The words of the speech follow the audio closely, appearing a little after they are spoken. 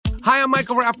Hi, I'm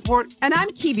Michael Rappaport. And I'm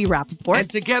Kibi Rappaport. And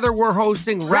together we're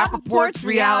hosting Rappaport's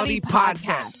Reality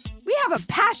Podcast. We have a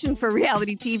passion for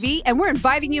reality TV, and we're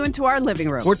inviting you into our living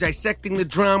room. We're dissecting the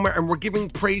drama, and we're giving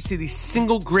praise to the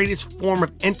single greatest form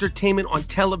of entertainment on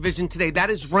television today.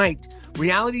 That is right.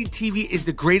 Reality TV is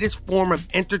the greatest form of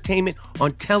entertainment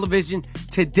on television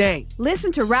today.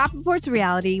 Listen to Rappaport's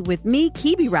Reality with me,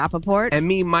 Kibi Rappaport. And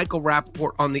me, Michael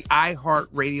Rappaport, on the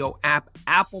iHeartRadio app,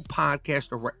 Apple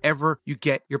Podcast, or wherever you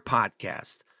get your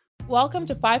podcast. Welcome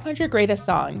to 500 Greatest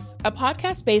Songs, a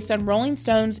podcast based on Rolling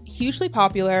Stone's hugely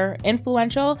popular,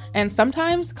 influential, and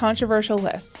sometimes controversial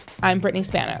list. I'm Brittany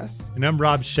Spanos. And I'm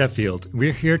Rob Sheffield.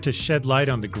 We're here to shed light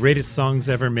on the greatest songs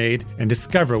ever made and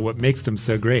discover what makes them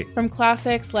so great. From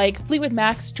classics like Fleetwood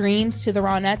Mac's Dreams to the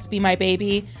Ronettes' Be My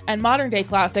Baby, and modern-day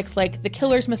classics like The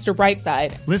Killer's Mr.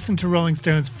 Brightside. Listen to Rolling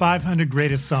Stone's 500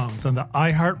 Greatest Songs on the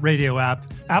iHeartRadio app,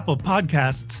 Apple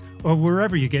Podcasts, or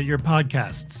wherever you get your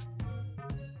podcasts.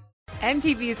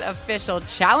 MTV's official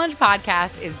Challenge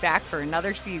podcast is back for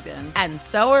another season. And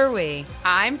so are we.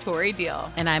 I'm Tori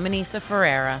Deal. And I'm Anissa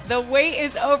Ferreira. The wait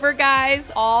is over,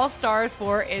 guys. All Stars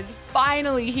 4 is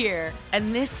finally here.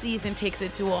 And this season takes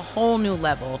it to a whole new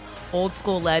level. Old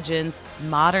school legends,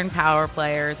 modern power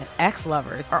players, and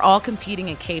ex-lovers are all competing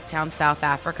in Cape Town, South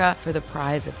Africa for the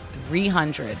prize of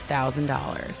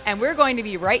 $300,000. And we're going to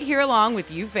be right here along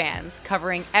with you fans,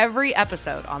 covering every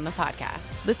episode on the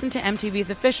podcast. Listen to MTV's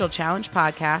official Challenge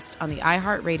podcast on the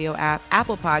iHeartRadio app,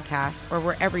 Apple Podcasts, or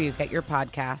wherever you get your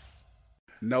podcasts.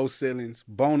 No ceilings,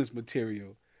 bonus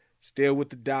material. Still with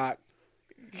the doc.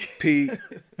 Pete,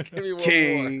 Give me one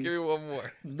King. more. Give me one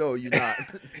more. No, you're not.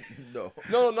 No.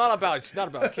 No, not about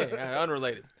King.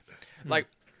 Unrelated. Like,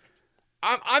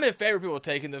 I'm in favor of people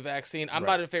taking the vaccine. I'm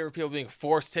not in favor of people being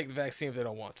forced to take the vaccine if they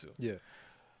don't want to. Yeah.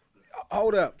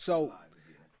 Hold up. So,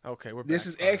 okay, we're back. This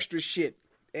is extra shit.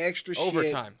 Extra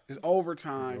overtime. Shit. It's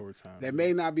overtime. That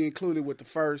may not be included with the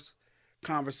first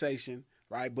conversation,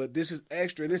 right? But this is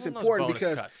extra, and it's important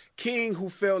because King, who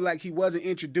felt like he wasn't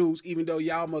introduced, even though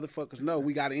y'all motherfuckers know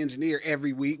we got an engineer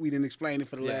every week. We didn't explain it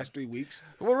for the last 3 weeks.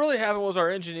 What really happened was our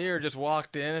engineer just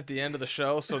walked in at the end of the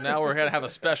show, so now we're going to have a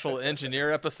special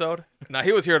engineer episode. Now,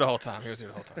 he was here the whole time. Okay,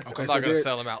 I'm not going to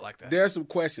sell him out like that. There are some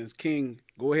questions. King,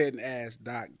 go ahead and ask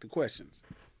Doc the questions.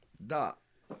 Doc,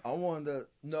 I wanted to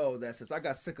know that since I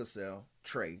got sickle cell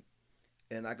trait,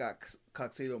 and I got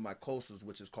coccidioidomycosis,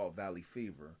 which is called valley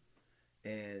fever,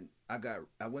 and I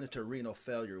went into renal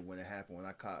failure when it happened. When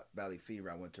I caught valley fever,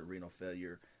 I went to renal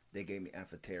failure. They gave me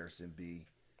amphotericin B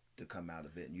to come out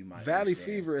of it. And you might valley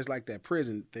fever is like that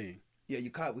prison thing. Yeah, we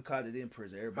caught it in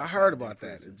prison. Everybody I heard about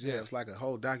that. Yeah, it's like a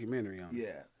whole documentary on it.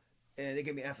 Yeah, and they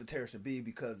gave me amphotericin B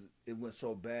because it went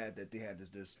so bad that they had to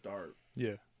just start.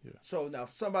 Yeah. So now,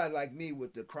 somebody like me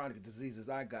with the chronic diseases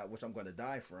I got, which I'm going to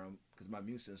die from because my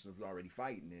immune system's already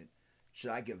fighting it,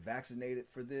 should I get vaccinated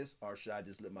for this, or should I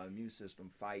just let my immune system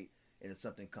fight, and if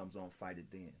something comes on, fight it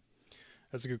then?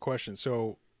 That's a good question.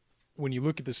 So when you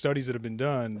look at the studies that have been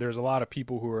done, there's a lot of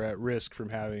people who are at risk for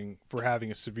having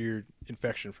a severe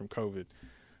infection from COVID.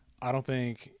 I don't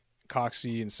think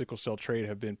cocci and sickle cell trait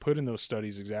have been put in those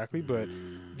studies exactly, but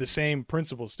the same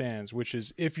principle stands, which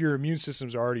is if your immune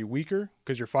system's already weaker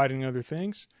because you're fighting other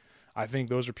things, I think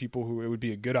those are people who it would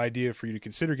be a good idea for you to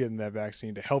consider getting that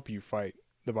vaccine to help you fight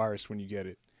the virus when you get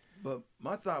it. But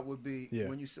my thought would be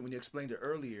when you explained it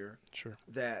earlier,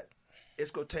 that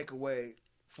it's going to take away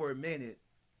for a minute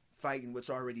fighting what's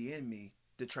already in me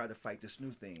to try to fight this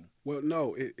new thing. Well,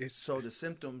 no, it's so the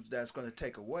symptoms that's going to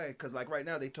take away, because like right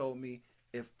now they told me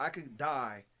if I could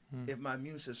die if my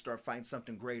immune system start fighting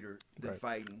something greater than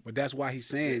fighting. But that's why he's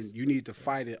saying you need to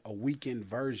fight it a weakened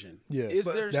version. Yeah,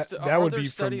 are there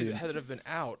studies that have been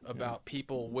out about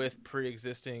people with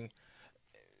pre-existing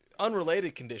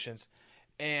unrelated conditions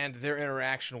and their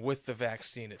interaction with the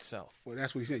vaccine itself? Well,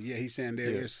 that's what he said. Yeah, he's saying there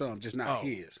is some, just not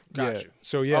his. Gotcha.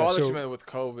 So I thought you meant with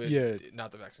COVID,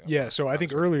 not the vaccine. Yeah, so I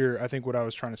think earlier, what I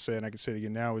was trying to say, and I can say it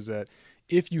again now, is that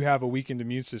if you have a weakened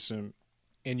immune system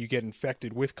and you get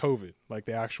infected with COVID, like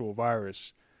the actual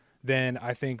virus, then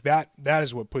I think that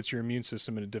is what puts your immune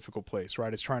system in a difficult place,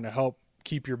 right? It's trying to help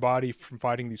keep your body from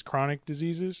fighting these chronic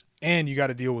diseases, and you got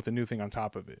to deal with a new thing on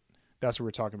top of it. That's what we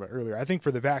were talking about earlier. I think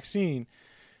for the vaccine,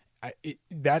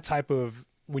 that type of,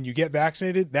 when you get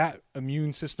vaccinated, that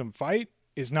immune system fight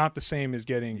is not the same as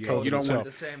getting COVID. You don't itself. want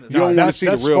the same. You don't want to see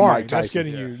the real Mike Tyson. That's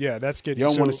getting you. Yeah, that's getting. You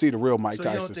don't want to see the real Mike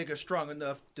Tyson. So you don't think it's strong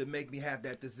enough to make me have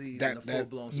that disease in a full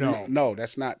blown stage? No,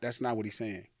 that's not what he's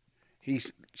saying.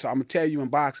 So I'm gonna tell you in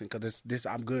boxing, because this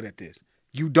I'm good at this.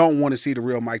 You don't want to see the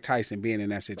real Mike Tyson being in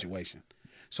that situation.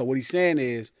 So what he's saying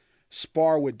is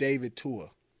spar with David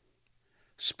Tua.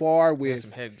 spar with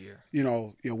some headgear.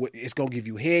 It's gonna give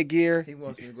you headgear. He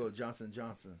wants me to go to Johnson &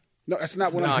 Johnson. No, that's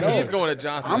not what I'm going. He's going to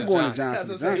Johnson. I'm going to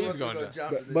Johnson. He's going to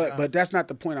Johnson. But that's not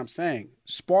the point I'm saying.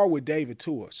 Spar with David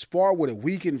Tua. Spar with a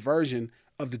weakened version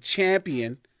of the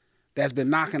champion that's been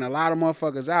knocking a lot of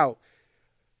motherfuckers out.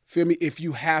 Feel me? If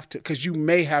you have to, because you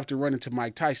may have to run into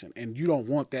Mike Tyson, and you don't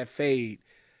want that fade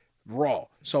raw.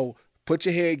 So put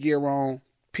your headgear on.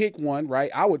 Pick one,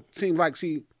 right?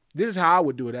 This is how I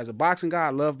would do it. As a boxing guy, I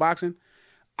love boxing.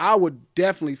 I would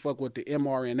definitely fuck with the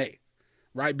mRNA,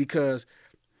 right? Because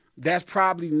that's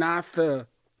probably not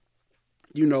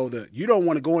you don't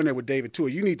want to go in there with David Tua.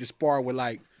 You need to spar with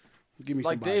give me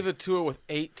like somebody. David Tua with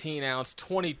 18-ounce,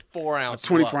 24-ounce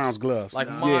 24-ounce gloves. Like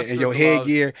monster and your gloves,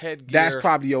 headgear. headgear. That's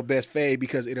probably your best fade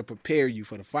because it'll prepare you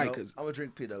for the fight. No, I'm going to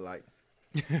drink Pedialyte.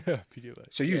 Pedialyte.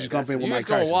 So you just gonna be with Mike Tyson. You're just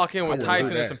going to walk in with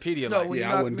Tyson and some Pedialyte. No, when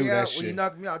I wouldn't do that shit. When you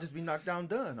knock me out, I'll just be knocked down.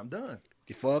 I'm done.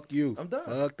 Fuck you. I'm done.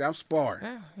 Fuck, I'm sparring.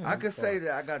 I could say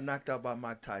that I got knocked out by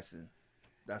Mike Tyson.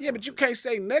 But you can't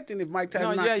say nothing if Mike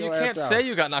Tyson knocked your ass out. You can't say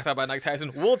you got knocked out by Mike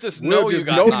Tyson. We'll just know you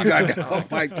got knocked out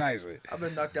by Mike Tyson. I've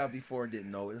been knocked out before and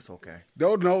didn't know it. It's okay.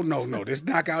 No. This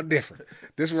knockout different.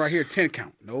 This right here, 10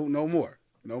 count. No more.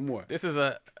 No more. This is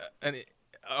a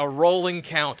rolling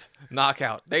count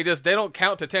knockout. They don't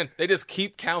count to 10. They just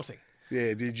keep counting.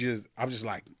 Yeah, I'm just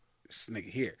like, this nigga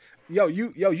here.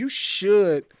 You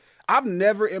should. I've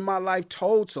never in my life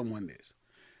told someone this.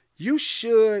 You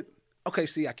should. Okay,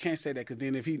 see, I can't say that because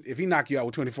then if he knock you out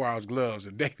with 24-ounce gloves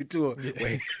or David Tua,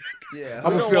 yeah,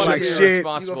 I'm gonna feel like shit. You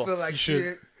gonna feel like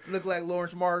shit. Look like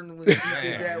Lawrence Martin when he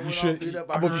did that.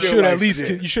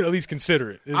 You should at least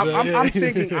consider it. I'm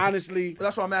thinking honestly.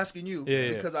 That's why I'm asking you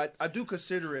because I do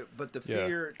consider it, but the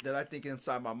fear that I think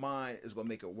inside my mind is gonna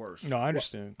make it worse. No, I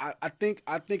understand. I think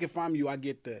if I'm you, I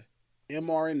get the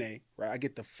mRNA, right? I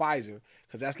get the Pfizer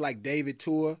because that's like David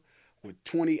Tua. With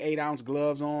 28-ounce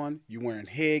gloves on, you're wearing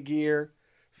headgear,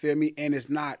 feel me? And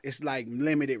it's like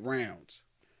limited rounds.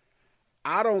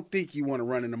 I don't think you want to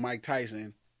run into Mike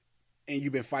Tyson and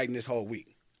you've been fighting this whole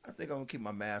week. I think I'm going to keep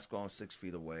my mask on 6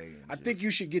 feet away. I think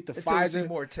you should get the Pfizer. See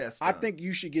more tests done. I think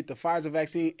you should get the Pfizer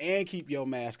vaccine and keep your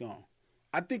mask on.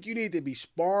 I think you need to be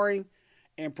sparring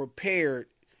and prepared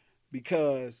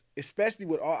because, especially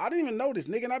with all, I didn't even know this,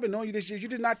 nigga, and I've been knowing you this year. You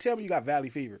did not tell me you got valley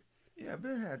fever. Yeah, I've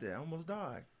been had that. I almost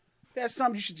died. That's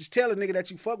something you should just tell a nigga that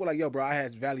you fuck with. Like, yo, bro, I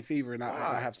had valley fever and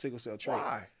I have sickle cell trait.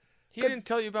 Why? He didn't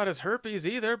tell you about his herpes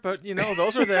either, but,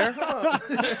 those are there.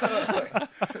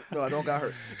 No, I don't got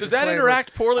herpes. Does that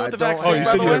interact poorly with the vaccine, Oh, you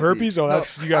said you have herpes? Oh,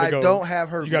 you got to go. I don't have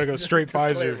herpes. You got to go straight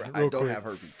Pfizer. I don't have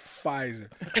herpes.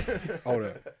 Pfizer. Hold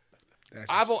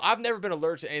up. I've never been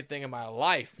allergic to anything in my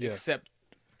life except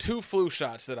 2 flu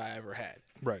shots that I ever had.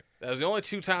 Right. That was the only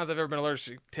 2 times I've ever been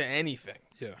allergic to anything.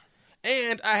 Yeah.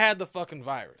 And I had the fucking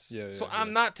virus. So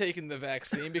I'm not taking the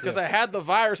vaccine because I had the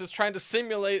virus. It's trying to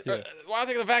simulate. Why I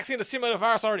take the vaccine to simulate a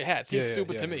virus I already had? Seems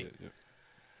stupid to me.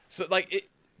 So,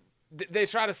 they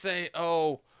try to say,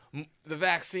 the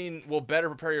vaccine will better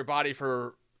prepare your body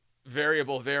for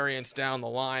variable variants down the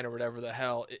line or whatever the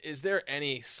hell. Is there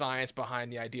any science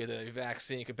behind the idea that a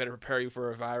vaccine could better prepare you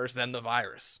for a virus than the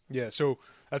virus? Yeah, so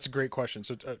that's a great question.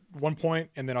 So one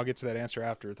point, and then I'll get to that answer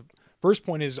after. The first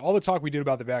point is all the talk we did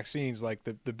about the vaccines, like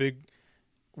the big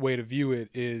way to view it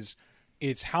is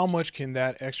it's how much can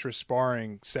that extra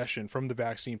sparring session from the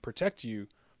vaccine protect you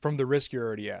from the risk you're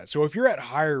already at. So if you're at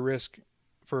higher risk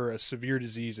for a severe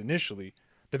disease initially,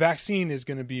 the vaccine is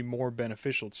going to be more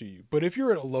beneficial to you. But if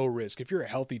you're at a low risk, if you're a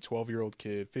healthy 12-year-old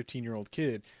kid, 15-year-old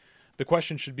kid, the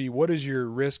question should be, what is your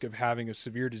risk of having a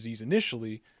severe disease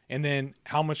initially? And then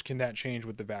how much can that change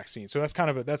with the vaccine? So that's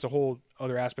that's a whole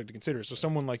other aspect to consider. So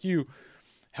someone like you,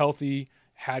 healthy,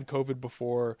 had COVID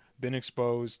before, been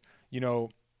exposed,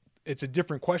 it's a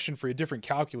different question for a different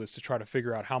calculus to try to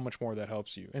figure out how much more that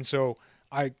helps you. And so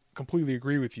I completely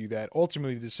agree with you that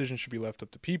ultimately the decision should be left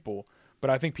up to people. But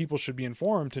I think people should be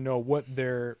informed to know what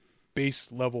their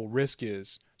base level risk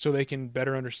is so they can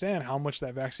better understand how much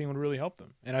that vaccine would really help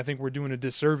them. And I think we're doing a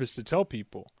disservice to tell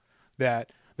people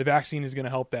that the vaccine is going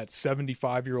to help that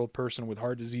 75-year-old person with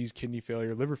heart disease, kidney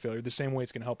failure, liver failure, the same way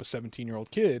it's going to help a 17-year-old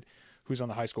kid who's on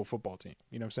the high school football team.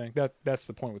 You know what I'm saying? That's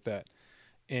the point with that.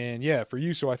 And yeah, for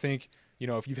you, so I think,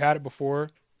 if you've had it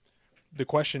before, the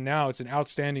question now, it's an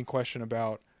outstanding question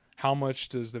about how much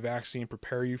does the vaccine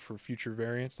prepare you for future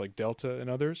variants like Delta and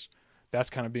others? That's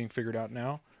kind of being figured out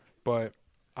now. But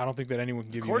I don't think that anyone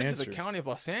can give you an answer. According to the County of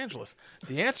Los Angeles,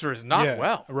 the answer is not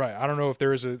well. Right. I don't know if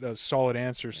there is a solid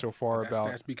answer so far about.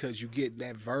 That's because you get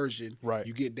that version. Right.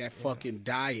 You get that fucking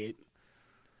diet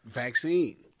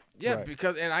vaccine. Yeah,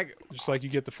 because just like you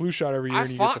get the flu shot every year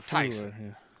and you get the flu.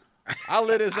 Tyson. I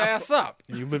lit his ass up.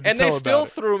 You lived and to they tell still about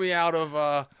it. threw me out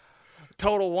of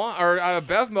Total Wine or out of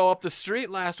Bevmo up the street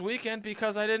last weekend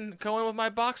because I didn't go in with my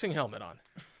boxing helmet on.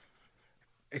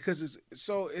 Because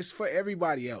it's for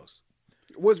everybody else.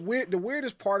 What's weird? The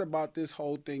weirdest part about this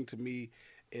whole thing to me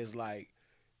is like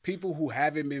people who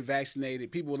haven't been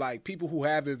vaccinated. People who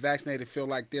have been vaccinated feel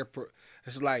like the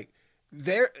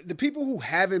people who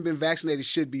haven't been vaccinated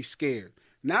should be scared,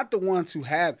 not the ones who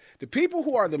have. The people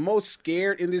who are the most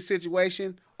scared in this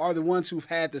situation are the ones who've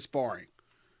had the sparring.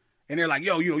 And they're like,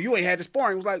 yo, you ain't had the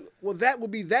sparring. It was like, well, that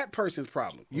would be that person's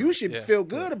problem. You should feel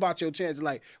good about your chances.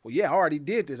 Like, well, yeah, I already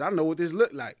did this. I know what this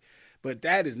looked like. But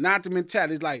that is not the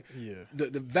mentality. It's like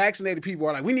the vaccinated people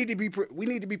are like, we need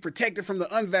to be protected from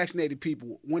the unvaccinated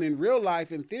people. When in real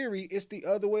life, in theory, it's the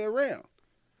other way around.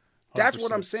 That's 100%.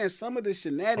 What I'm saying. Some of the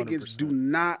shenanigans 100%. Do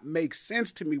not make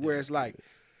sense to me. Where it's like,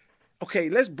 okay,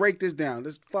 let's break this down.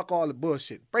 Let's fuck all the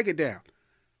bullshit. Break it down.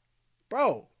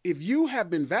 Bro, if you have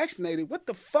been vaccinated, what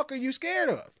the fuck are you scared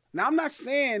of? Now, I'm not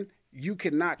saying you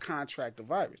cannot contract the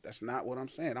virus. That's not what I'm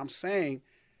saying. I'm saying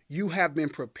you have been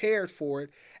prepared for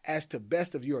it as to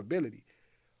best of your ability.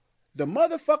 The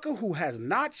motherfucker who has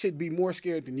not should be more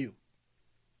scared than you.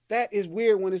 That is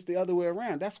weird when it's the other way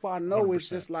around. That's why I know 100%. It's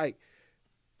just like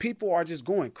people are just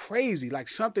going crazy. Like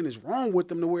something is wrong with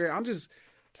them to where I'm just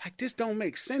like, this don't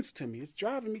make sense to me. It's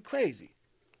driving me crazy.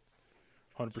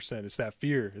 100%. It's that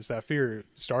fear. It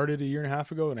started a year and a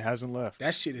half ago and it hasn't left.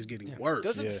 That shit is getting worse.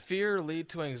 Doesn't fear lead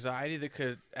to anxiety that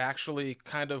could actually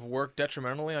kind of work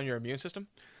detrimentally on your immune system?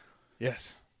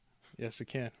 Yes. Yes, it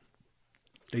can.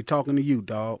 They talking to you,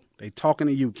 dog. They talking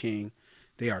to you, King.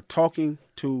 They are talking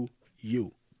to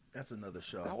you. That's another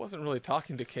show. I wasn't really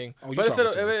talking to King. Oh, but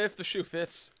if the shoe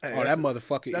fits. Hey, that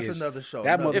motherfucker that's another show.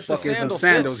 That motherfucker is them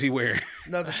sandals he wear.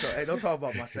 Another show. Hey, don't talk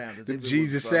about my sandals. The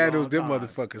Jesus sandals, them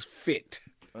motherfuckers fit.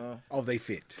 They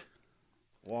fit.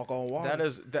 Walk on water.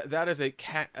 That is a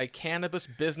cannabis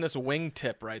business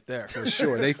wingtip right there. For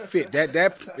sure. They fit.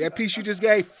 That piece you just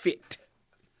gave fit.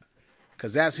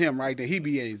 Because that's him right there. He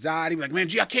be anxiety. Like, man,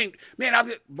 I can't.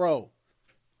 Man, bro.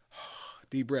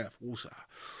 Deep breath. Woosah.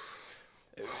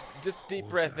 Just deep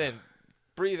breath in.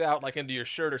 Breathe out like into your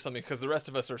shirt or something because the rest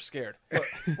of us are scared.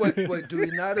 Wait, do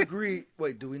we not agree?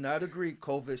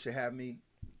 COVID should have me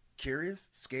curious,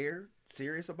 scared,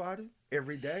 serious about it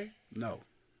every day? No.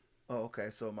 Oh,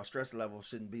 okay. So my stress level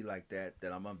shouldn't be like that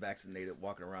I'm unvaccinated,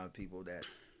 walking around people that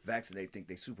vaccinate think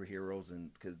they superheroes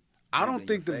and because I don't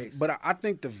think I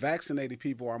think the vaccinated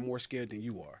people are more scared than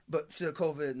you are. But should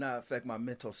COVID not affect my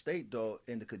mental state though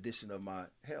in the condition of my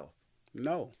health?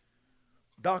 No.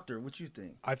 Doctor, what you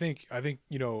think? I think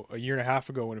a year and a half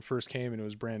ago when it first came and it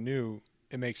was brand new,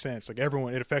 it makes sense. Like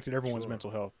it affected everyone's mental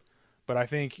health. But I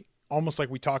think almost like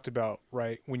we talked about,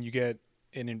 right, when you get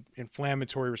an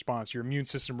inflammatory response, your immune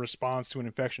system responds to an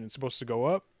infection. It's supposed to go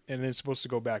up and then it's supposed to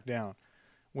go back down.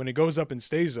 When it goes up and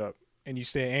stays up and you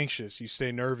stay anxious, you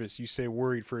stay nervous, you stay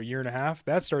worried for a year and a half,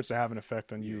 that starts to have an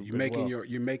effect on you. You're making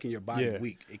your body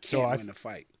weak. It can't win the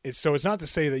fight. It's not to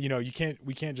say that,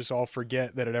 we can't just all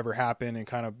forget that it ever happened and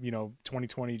kind of,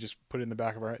 2020 just put it in the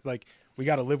back of our head. Like we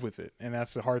got to live with it. And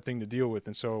that's the hard thing to deal with.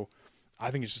 And so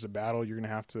I think it's just a battle you're going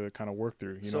to have to kind of work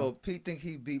through. So Pete think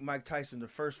he beat Mike Tyson the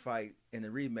first fight. In the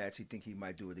rematch, he think he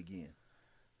might do it again.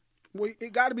 Well,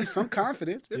 it got to be some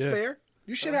confidence. It's fair.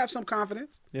 You should have some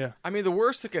confidence. Yeah. I mean, the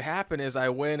worst that could happen is I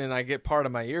win and I get part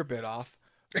of my ear bit off.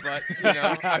 But,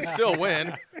 I still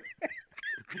win.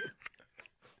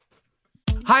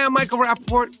 Hi, I'm Michael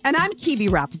Rappaport. And I'm Kibi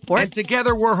Rappaport. And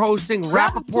together we're hosting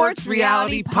Rappaport's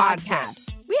Reality Podcast.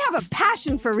 We have a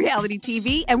passion for reality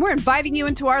TV, and we're inviting you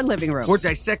into our living room. We're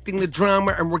dissecting the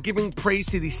drama, and we're giving praise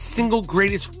to the single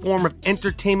greatest form of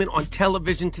entertainment on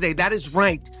television today. That is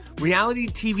right. Reality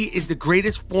TV is the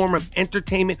greatest form of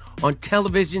entertainment on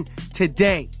television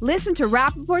today. Listen to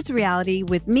Rappaport's Reality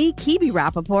with me, Kibi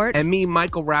Rappaport. And me,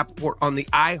 Michael Rappaport, on the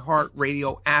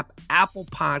iHeartRadio app, Apple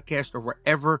Podcast, or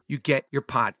wherever you get your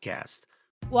podcast.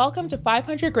 Welcome to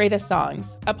 500 Greatest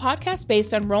Songs, a podcast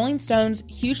based on Rolling Stone's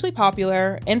hugely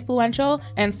popular, influential,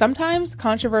 and sometimes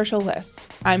controversial list.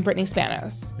 I'm Brittany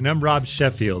Spanos. And I'm Rob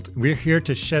Sheffield. We're here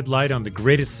to shed light on the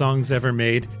greatest songs ever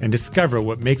made and discover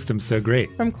what makes them so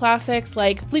great. From classics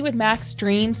like Fleetwood Mac's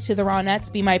Dreams to the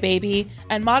Ronettes' Be My Baby,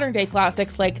 and modern-day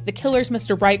classics like The Killer's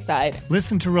Mr. Brightside.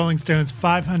 Listen to Rolling Stone's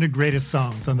 500 Greatest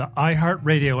Songs on the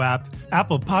iHeartRadio app,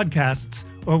 Apple Podcasts,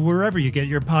 or wherever you get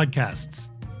your podcasts.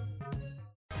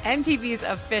 MTV's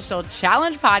official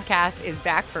Challenge podcast is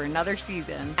back for another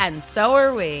season. And so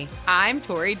are we. I'm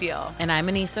Tori Deal. And I'm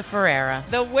Anissa Ferreira.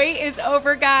 The wait is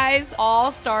over, guys.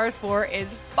 All Stars 4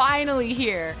 is finally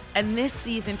here. And this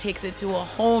season takes it to a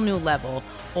whole new level.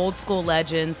 Old school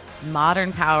legends,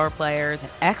 modern power players,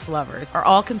 and ex-lovers are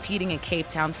all competing in Cape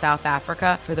Town, South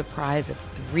Africa for the prize of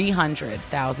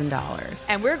 $300,000.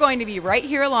 And we're going to be right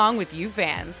here along with you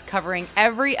fans, covering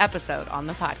every episode on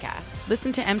the podcast.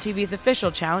 Listen to MTV's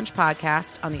official Challenge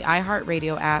podcast on the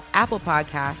iHeartRadio app, Apple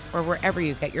Podcasts, or wherever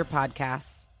you get your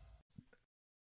podcasts.